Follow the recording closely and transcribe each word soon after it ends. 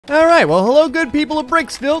Alright, well hello good people of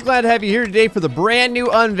Bricksville. Glad to have you here today for the brand new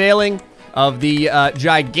unveiling of the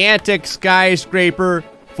gigantic skyscraper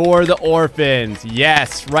for the orphans.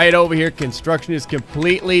 Yes, right over here, construction is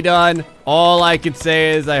completely done. All I can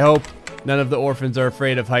say is I hope none of the orphans are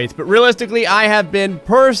afraid of heights. But realistically, I have been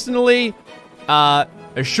personally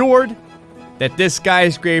assured that this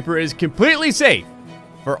skyscraper is completely safe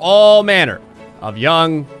for all manner of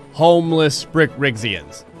young, homeless Brick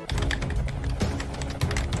Rigsians.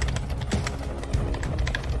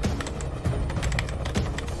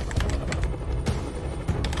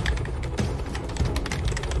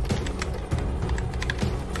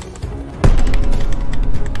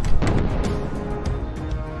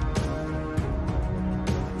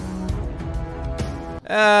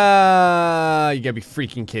 You gotta be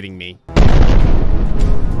freaking kidding me.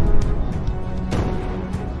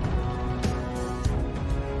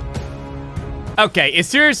 Okay, is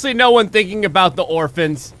seriously no one thinking about the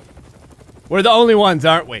orphans? We're the only ones,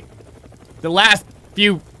 aren't we? The last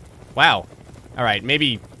few... Wow. Alright,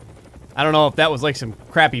 maybe... I don't know if that was like some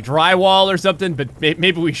crappy drywall or something, but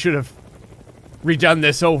maybe we should have redone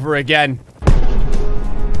this over again.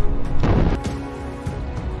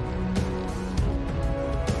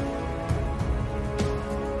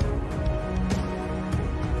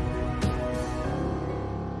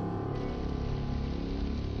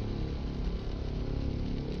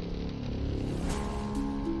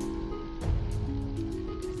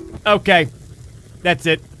 Okay, that's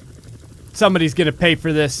it. Somebody's gonna pay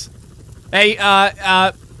for this. Hey,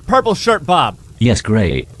 purple shirt Bob. Yes,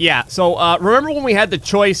 great. Yeah, so, remember when we had the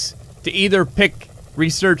choice to either pick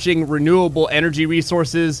researching renewable energy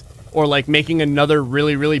resources or, like, making another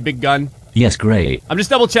really, really big gun? Yes, great. I'm just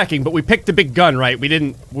double checking, but we picked the big gun, right?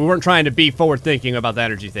 We weren't trying to be forward thinking about the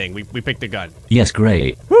energy thing. We picked the gun. Yes,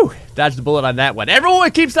 great. Whew, dodged the bullet on that one. Everyone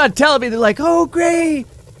keeps on telling me, they're like, oh, Gray,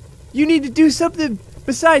 you need to do something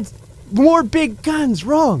besides more big guns.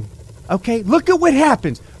 Wrong. Okay, look at what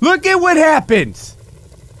happens. Look at what happens.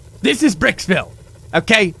 This is Bricksville.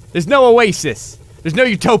 Okay, there's no oasis. There's no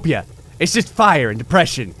utopia. It's just fire and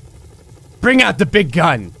depression. Bring out the big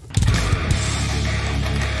gun.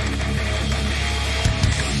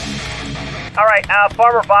 All right,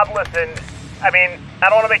 Farmer Bob, listen. I mean, I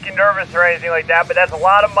don't want to make you nervous or anything like that, but that's a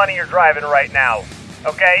lot of money you're driving right now.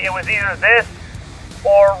 Okay, it was either this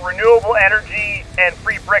or renewable energy and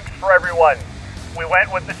free bricks for everyone. We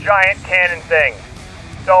went with the giant cannon thing.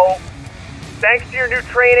 So, thanks to your new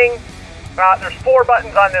training, there's 4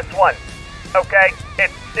 buttons on this one. Okay?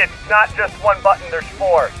 It's not just one button, there's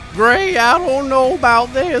 4. Gray, I don't know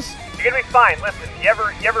about this. You're gonna be fine. Listen, you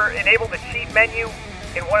ever enable the cheat menu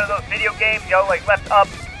in one of those video games, you know, like left up,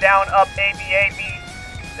 down, up, A, B,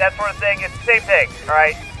 that sort of thing? It's the same thing,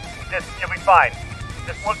 alright? You'll be fine.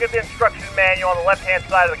 Just look at the instruction manual on the left-hand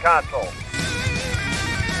side of the console.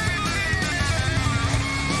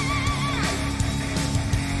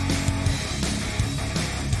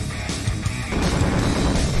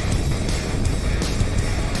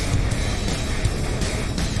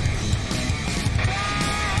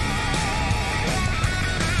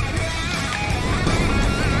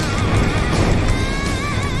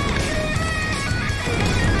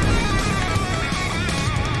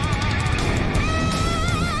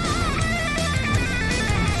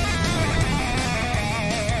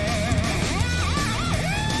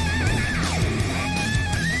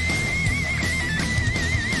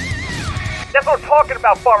 That's what I'm talking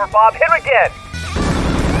about, Farmer Bob. Hit him again.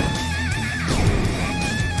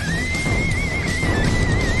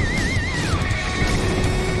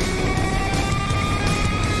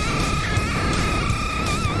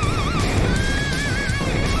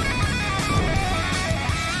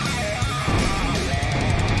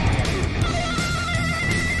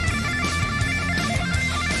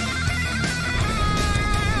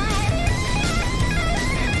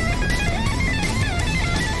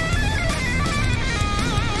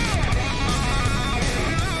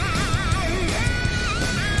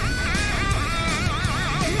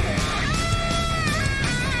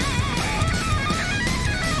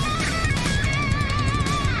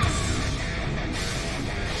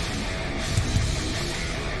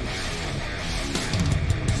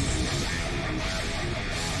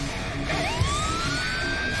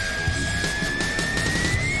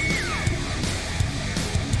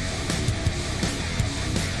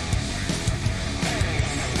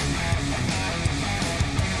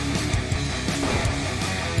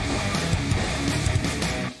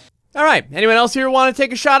 Alright, anyone else here want to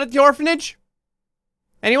take a shot at the orphanage?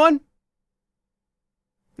 Anyone?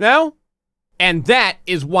 No? And that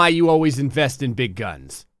is why you always invest in big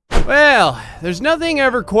guns. Well, there's nothing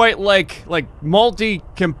ever quite like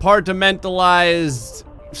multi-compartmentalized,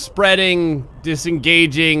 spreading,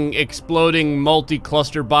 disengaging, exploding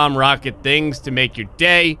multi-cluster bomb rocket things to make your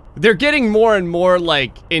day. They're getting more and more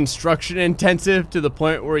like instruction intensive to the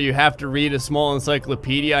point where you have to read a small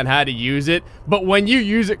encyclopedia on how to use it. But when you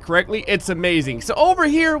use it correctly, it's amazing. So over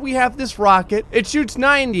here we have this rocket. It shoots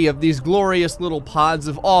 90 of these glorious little pods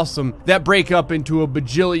of awesome that break up into a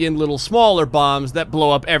bajillion little smaller bombs that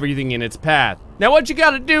blow up everything in its path. Now what you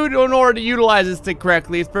gotta do in order to utilize this thing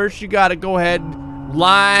correctly is first you gotta go ahead and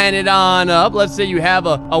line it on up. Let's say you have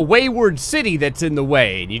a wayward city that's in the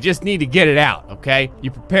way and you just need to get it out, okay?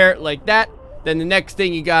 You prepare it like that. Then the next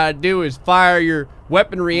thing you gotta do is fire your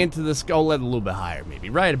weaponry into the sky. Oh, let it a little bit higher, maybe,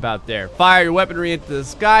 right about there. Fire your weaponry into the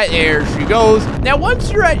sky. There she goes. Now, once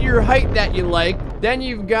you're at your height that you like, then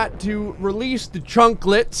you've got to release the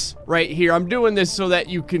chunklets right here. I'm doing this so that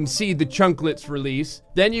you can see the chunklets release.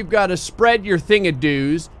 Then you've got to spread your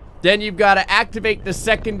thingadoos. Then you've got to activate the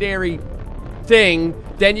secondary thing,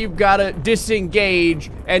 then you've got to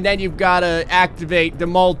disengage, and then you've got to activate the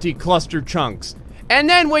multi-cluster chunks. And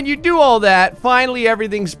then when you do all that, finally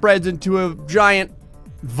everything spreads into a giant,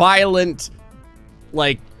 violent,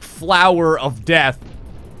 like, flower of death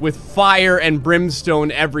with fire and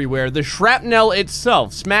brimstone everywhere. The shrapnel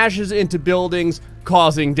itself smashes into buildings,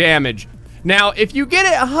 causing damage. Now, if you get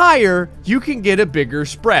it higher, you can get a bigger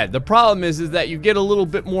spread. The problem is that you get a little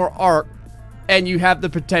bit more arc, and you have the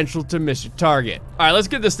potential to miss your target. All right, let's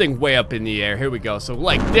get this thing way up in the air. Here we go. So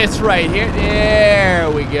like this right here. There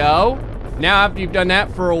we go. Now after you've done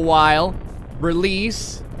that for a while,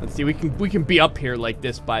 release. Let's see, we can be up here like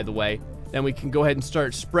this, by the way. Then we can go ahead and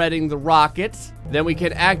start spreading the rockets. Then we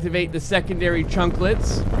can activate the secondary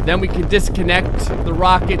chunklets. Then we can disconnect the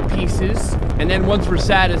rocket pieces. And then once we're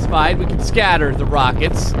satisfied, we can scatter the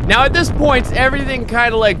rockets. Now at this point, everything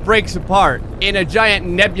kind of like breaks apart in a giant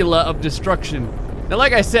nebula of destruction. Now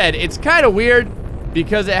like I said, it's kind of weird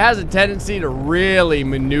because it has a tendency to really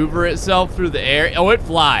maneuver itself through the air. Oh, it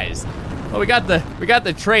flies. Oh, we got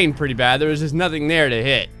the train pretty bad. There was just nothing there to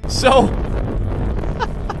hit. So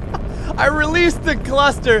I released the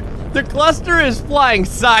cluster. The cluster is flying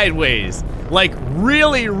sideways, like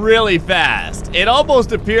really, really fast. It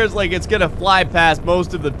almost appears like it's gonna fly past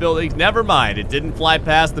most of the buildings. Never mind, it didn't fly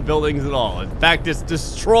past the buildings at all. In fact, it's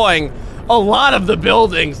destroying a lot of the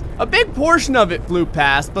buildings. A big portion of it flew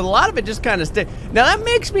past, but a lot of it just kind of stayed. Now that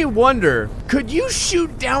makes me wonder, could you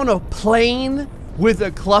shoot down a plane with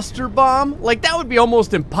a cluster bomb? Like, that would be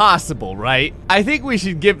almost impossible, right? I think we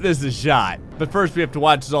should give this a shot. But first we have to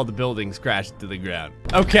watch as all the buildings crash to the ground.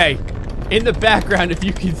 Okay, in the background, if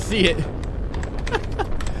you can see it,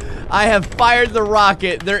 I have fired the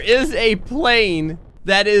rocket. There is a plane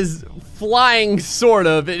that is flying, sort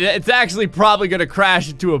of. It's actually probably gonna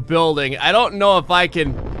crash into a building. I don't know if I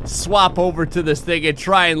can swap over to this thing and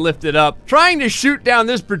try and lift it up. Trying to shoot down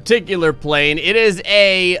this particular plane. It is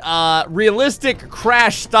a realistic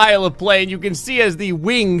crash style of plane. You can see as the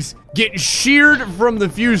wings get sheared from the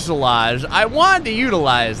fuselage. I wanted to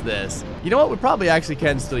utilize this. You know what? We probably actually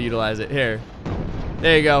can still utilize it. Here.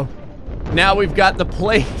 There you go. Now we've got the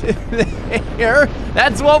plane there.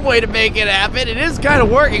 That's one way to make it happen. It is kind of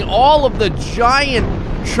working. All of the giant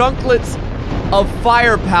chunklets of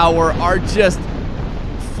firepower are just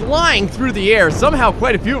flying through the air. Somehow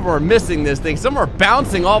quite a few of them are missing this thing. Some are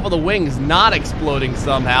bouncing off of the wings, not exploding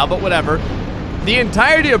somehow, but whatever. The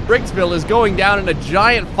entirety of Bricksville is going down in a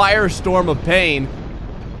giant firestorm of pain.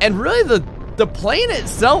 And really the plane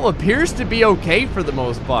itself appears to be okay for the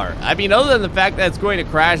most part. I mean, other than the fact that it's going to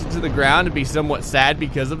crash into the ground and be somewhat sad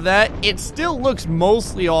because of that, it still looks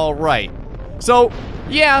mostly all right. So,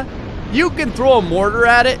 yeah, you can throw a mortar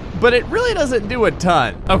at it, but it really doesn't do a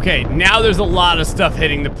ton. Okay, now there's a lot of stuff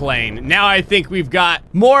hitting the plane. Now I think we've got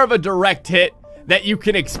more of a direct hit that you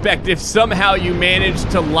can expect if somehow you manage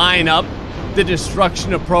to line up the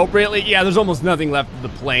destruction appropriately. Yeah, there's almost nothing left of the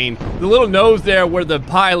plane. The little nose there where the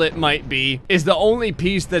pilot might be is the only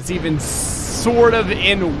piece that's even sort of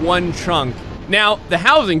in one chunk. Now, the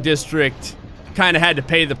housing district kind of had to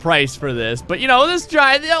pay the price for this, but you know, this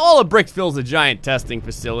giant, all of Bricksville's a giant testing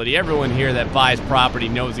facility. Everyone here that buys property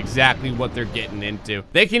knows exactly what they're getting into.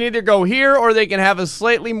 They can either go here or they can have a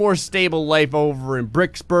slightly more stable life over in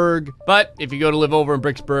Bricksburg, but if you go to live over in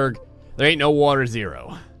Bricksburg, there ain't no water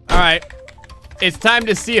zero. All right. It's time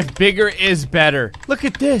to see if bigger is better. Look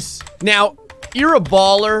at this. Now, you're a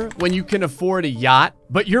baller when you can afford a yacht,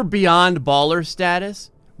 but you're beyond baller status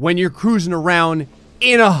when you're cruising around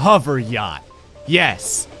in a hover yacht.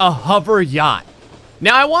 Yes, a hover yacht.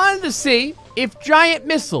 Now, I wanted to see if giant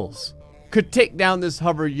missiles could take down this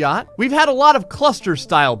hover yacht. We've had a lot of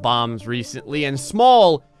cluster-style bombs recently and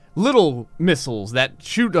small little missiles that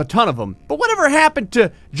shoot a ton of them. But whatever happened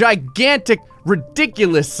to gigantic,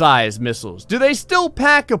 ridiculous-sized missiles? Do they still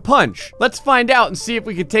pack a punch? Let's find out and see if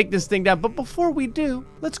we can take this thing down. But before we do,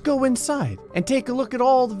 let's go inside and take a look at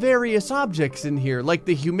all the various objects in here, like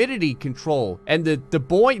the humidity control and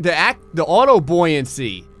the auto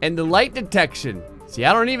buoyancy and the light detection. See,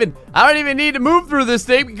 I don't even need to move through this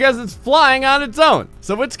thing because it's flying on its own.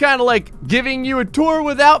 So it's kind of like giving you a tour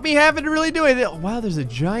without me having to really do anything. Oh, wow, there's a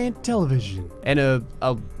giant television and a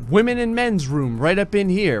women and men's room right up in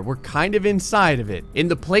here. We're kind of inside of it. In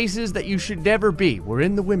the places that you should never be. We're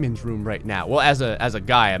in the women's room right now. Well, as a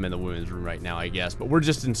guy, I'm in the women's room right now, I guess. But we're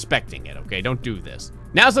just inspecting it, okay? Don't do this.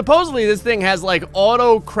 Now, supposedly this thing has like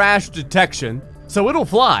auto crash detection. So it'll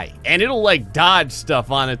fly, and it'll like dodge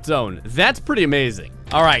stuff on its own. That's pretty amazing.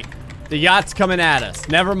 All right, the yacht's coming at us.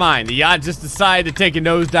 Never mind, the yacht just decided to take a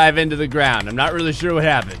nosedive into the ground. I'm not really sure what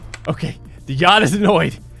happened. Okay, the yacht is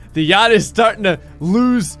annoyed. The yacht is starting to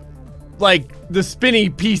lose like the spinny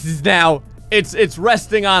pieces now. It's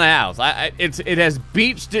resting on a house. It has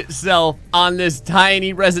beached itself on this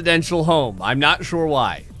tiny residential home. I'm not sure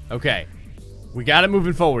why. Okay, we got it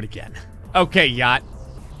moving forward again. Okay, yacht.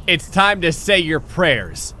 It's time to say your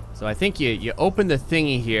prayers. So I think you open the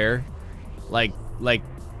thingy here, like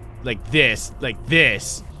this.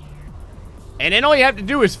 And then all you have to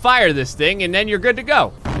do is fire this thing, and then you're good to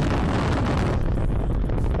go.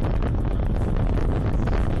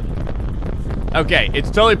 Okay, it's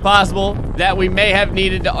totally possible that we may have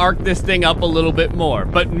needed to arc this thing up a little bit more.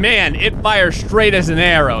 But man, it fires straight as an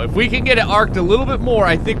arrow. If we can get it arced a little bit more,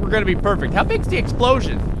 I think we're gonna be perfect. How big's the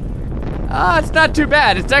explosion? It's not too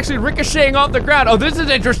bad. It's actually ricocheting off the ground. Oh, this is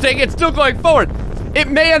interesting. It's still going forward. It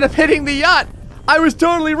may end up hitting the yacht. I was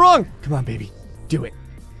totally wrong. Come on, baby. Do it.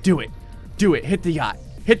 Do it. Do it. Hit the yacht.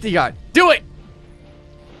 Hit the yacht. Do it.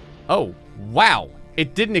 Oh, wow.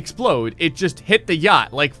 It didn't explode. It just hit the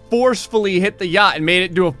yacht, like forcefully hit the yacht and made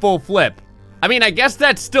it do a full flip. I mean, I guess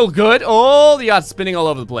that's still good. Oh, the yacht's spinning all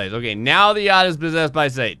over the place. Okay, now the yacht is possessed by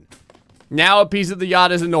Satan. Now a piece of the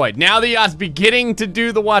yacht is annoyed. Now the yacht's beginning to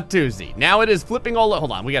do the Watusi. Now it is flipping all.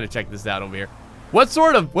 Hold on, we gotta check this out over here. What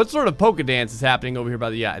sort of polka dance is happening over here by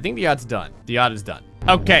the yacht? I think the yacht's done. The yacht is done.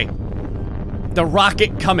 Okay. The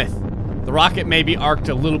rocket cometh. The rocket may be arced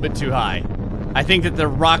a little bit too high. I think that the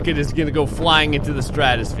rocket is gonna go flying into the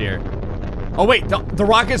stratosphere. Oh wait, the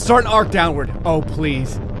rocket's starting to arc downward. Oh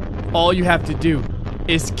please. All you have to do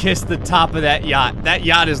is kiss the top of that yacht. That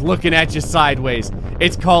yacht is looking at you sideways.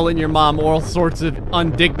 It's calling your mom all sorts of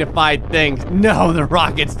undignified things. No, the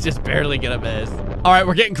rocket's just barely gonna miss. All right,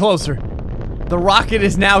 we're getting closer. The rocket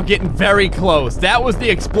is now getting very close. That was the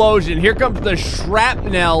explosion. Here comes the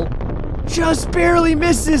shrapnel. Just barely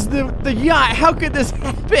misses the yacht. How could this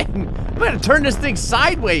happen? I'm gonna turn this thing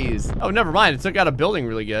sideways. Oh, never mind. It took out a building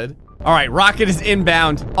really good. All right, rocket is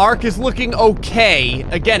inbound. Arc is looking okay.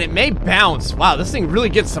 Again, it may bounce. Wow, this thing really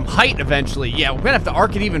gets some height eventually. Yeah, we're gonna have to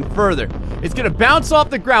arc it even further. It's gonna bounce off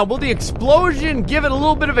the ground. Will the explosion give it a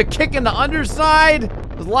little bit of a kick in the underside?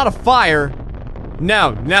 There's a lot of fire.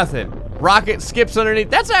 No, nothing. Rocket skips underneath.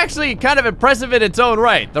 That's actually kind of impressive in its own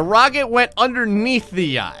right. The rocket went underneath the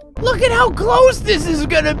yacht. Look at how close this is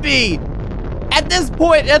gonna be. At this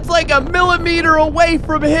point, it's like a millimeter away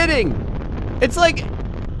from hitting. It's like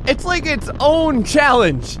its own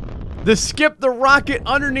challenge. The skip the rocket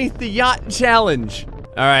underneath the yacht challenge.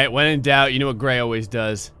 All right, when in doubt, you know what Gray always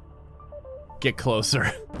does. Get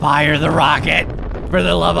closer. Fire the rocket, for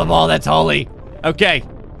the love of all that's holy. Okay,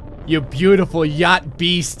 you beautiful yacht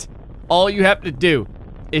beast. All you have to do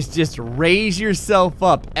is just raise yourself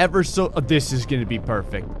up ever so. Oh, this is gonna be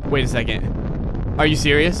perfect. Wait a second. Are you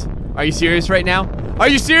serious? Are you serious right now? Are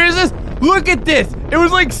you serious? Look at this. It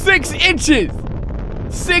was like 6 inches.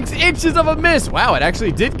 6 inches of a miss. Wow, it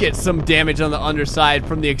actually did get some damage on the underside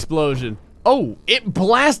from the explosion. Oh, it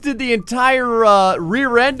blasted the entire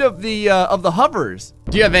rear end of the hovers.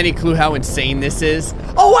 Do you have any clue how insane this is?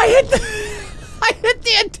 Oh, I hit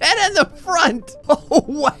the antenna in the front. Oh,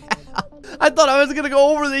 wow. I thought I was gonna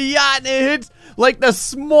go over the yacht and it hits like the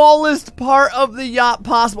smallest part of the yacht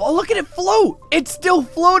possible. Oh, look at it float. It's still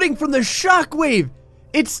floating from the shockwave.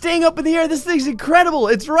 It's staying up in the air. This thing's incredible.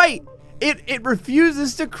 It's right. It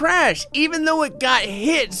refuses to crash, even though it got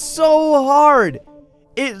hit so hard.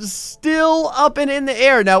 it's still up and in the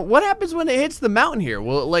air. Now, what happens when it hits the mountain here?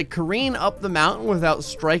 Will it like careen up the mountain without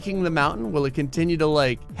striking the mountain? Will it continue to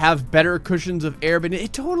like have better cushions of air? But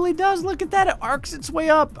it totally does. Look at that. It arcs its way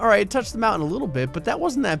up. All right, it touched the mountain a little bit, but that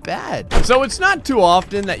wasn't that bad. So it's not too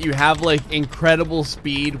often that you have like incredible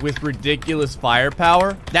speed with ridiculous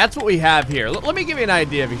firepower. That's what we have here. Let me give you an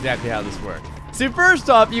idea of exactly how this works. See, first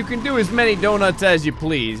off, you can do as many donuts as you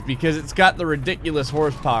please because it's got the ridiculous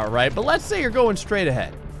horsepower, right? But let's say you're going straight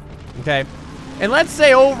ahead, okay? And let's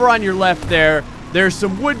say over on your left there's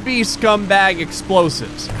some would-be scumbag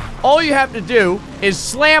explosives. All you have to do is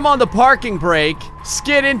slam on the parking brake,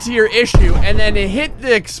 skid into your issue, and then hit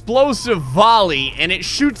the explosive volley, and it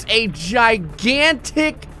shoots a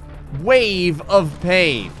gigantic wave of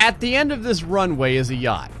pain. At the end of this runway is a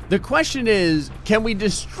yacht. The question is, can we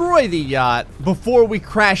destroy the yacht before we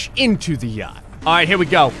crash into the yacht? All right, here we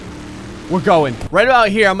go. We're going. Right about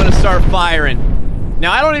here, I'm gonna start firing.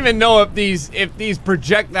 Now, I don't even know if these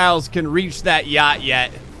projectiles can reach that yacht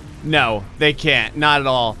yet. No, they can't, not at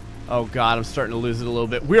all. Oh God, I'm starting to lose it a little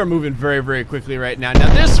bit. We are moving very, very quickly right now.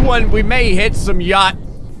 Now this one, we may hit some yacht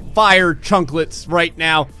fire chunklets right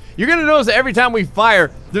now. You're gonna notice that every time we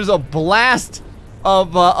fire, there's a blast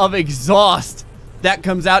of exhaust that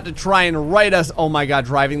comes out to try and right us. Oh my God,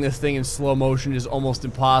 driving this thing in slow motion is almost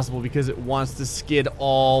impossible because it wants to skid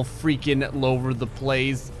all freaking over the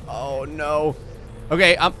place. Oh no.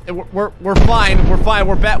 Okay, we're fine. We're fine.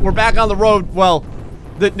 We're back on the road. Well,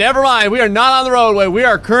 never mind. We are not on the roadway. We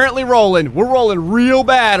are currently rolling. We're rolling real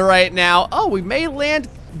bad right now. Oh, we may land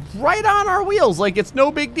right on our wheels. Like it's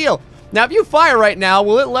no big deal. Now, if you fire right now,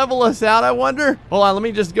 will it level us out, I wonder? Hold on, let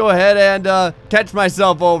me just go ahead and catch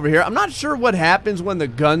myself over here. I'm not sure what happens when the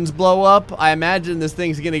guns blow up. I imagine this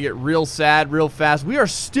thing's gonna get real sad real fast. We are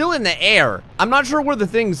still in the air. I'm not sure where the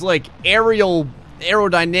thing's like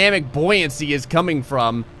aerodynamic buoyancy is coming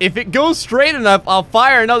from. If it goes straight enough, I'll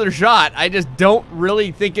fire another shot. I just don't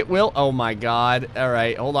really think it will. Oh my God. All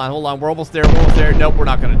right, hold on. We're almost there, Nope, we're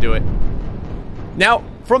not gonna do it. Now,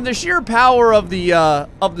 from the sheer power of the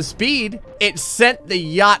speed, it sent the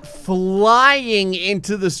yacht flying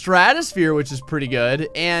into the stratosphere, which is pretty good.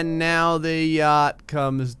 And now the yacht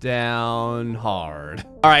comes down hard.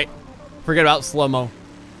 All right, forget about slow-mo.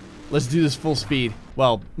 Let's do this full speed.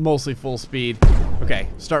 Well, mostly full speed. Okay,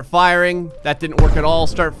 start firing. That didn't work at all.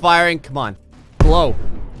 Start firing. Come on. Blow.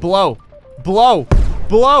 Blow. Blow.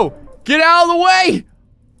 Blow. Get out of the way!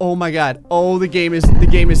 Oh my God. Oh, the game is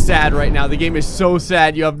sad right now. The game is so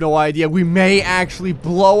sad, you have no idea. We may actually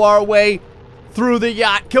blow our way through the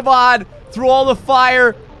yacht. Come on. Through all the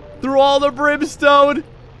fire. Through all the brimstone.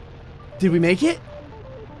 Did we make it?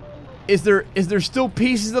 Is there still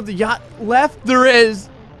pieces of the yacht left? There is.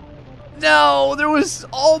 No, there was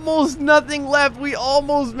almost nothing left. We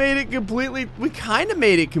almost made it completely. We kind of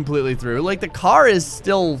made it completely through. Like, the car is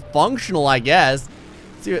still functional, I guess.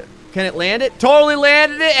 Let's see, can it land it? Totally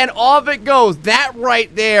landed it, and off it goes. That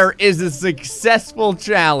right there is a successful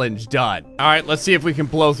challenge done. All right, let's see if we can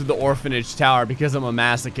blow through the orphanage tower because I'm a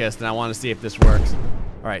masochist and I want to see if this works.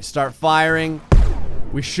 All right, start firing.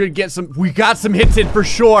 We should get some. We got some hits in for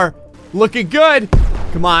sure. Looking good.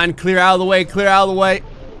 Come on, clear out of the way. Clear out of the way.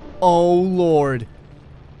 Oh, Lord.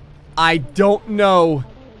 I don't know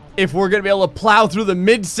if we're going to be able to plow through the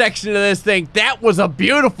midsection of this thing. That was a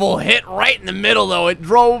beautiful hit right in the middle, though. It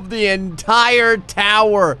drove the entire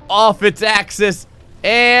tower off its axis.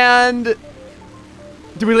 And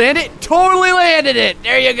did we land it? Totally landed it.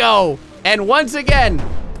 There you go. And once again,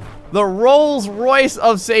 the Rolls Royce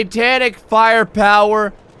of satanic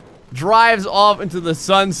firepower drives off into the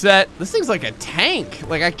sunset. This thing's like a tank.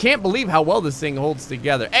 Like, I can't believe how well this thing holds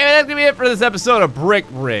together. Anyway, that's gonna be it for this episode of Brick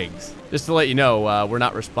Rigs. Just to let you know, we're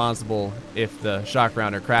not responsible if the shock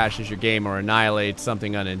rounder crashes your game or annihilates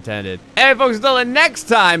something unintended. Anyway, folks, until the next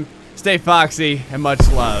time, stay foxy and much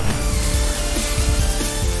love.